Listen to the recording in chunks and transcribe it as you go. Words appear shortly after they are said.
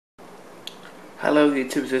Hello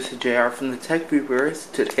YouTube, this is Jaya from the Tech Reviewers.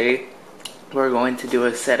 Today we're going to do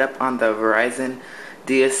a setup on the Verizon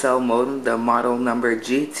DSL modem, the model number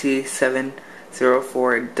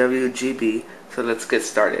GT704WGB. So let's get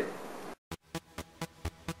started.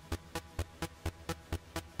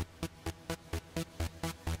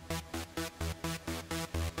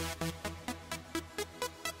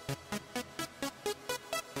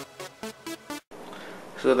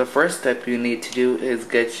 So the first step you need to do is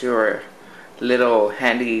get your little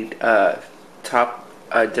handy top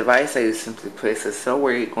device that you simply place a cell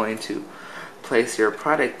where you're going to place your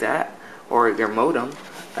product at, or your modem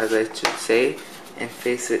as I should say, and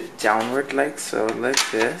face it downward like so, like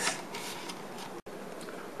this.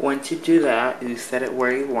 Once you do that, you set it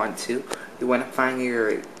where you want to. You want to find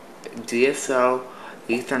your DSL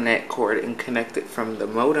Ethernet cord and connect it from the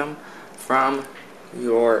modem from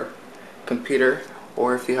your computer,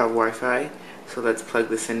 or if you have Wi-Fi. So let's plug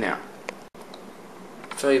this in now.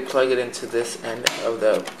 So you plug it into this end of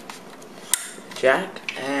the jack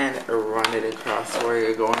and run it across where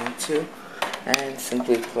you're going to, and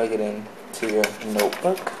simply plug it in to your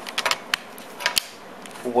notebook.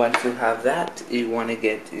 Once you have that, you want to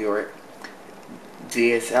get your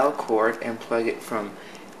DSL cord and plug it from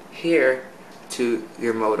here to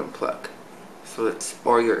your modem plug. So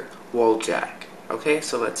or your wall jack. Okay,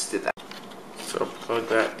 so let's do that. So plug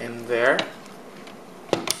that in there.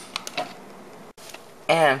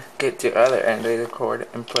 And get the other end of the cord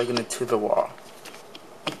and plug it into the wall.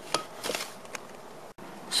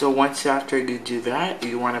 So once after you do that,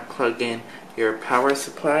 you want to plug in your power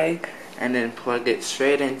supply and then plug it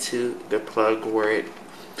straight into the plug where it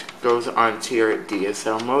goes onto your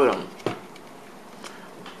DSL modem.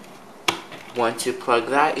 Once you plug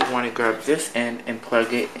that, you want to grab this end and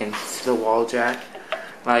plug it into the wall jack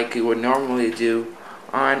like you would normally do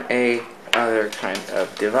on a other kind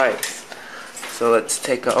of device. So let's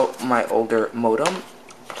take out my older modem,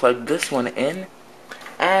 plug this one in,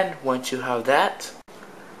 and once you have that,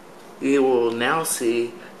 you will now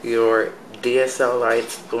see your DSL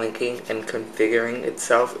lights blinking and configuring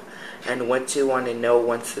itself. And what you want to know,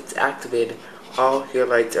 once it's activated, all your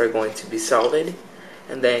lights are going to be solid,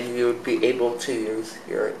 and then you would be able to use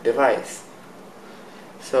your device.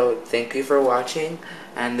 So thank you for watching,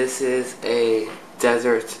 and this is a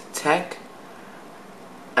Desert Tech,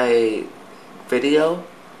 a video,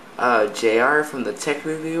 JR from the Tech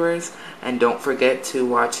Reviewers, and don't forget to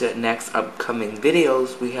watch the next upcoming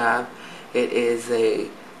videos we have. It is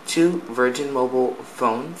two Virgin mobile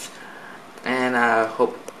phones, and I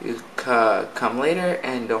hope you come later,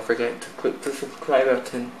 and don't forget to click the subscribe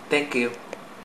button. Thank you.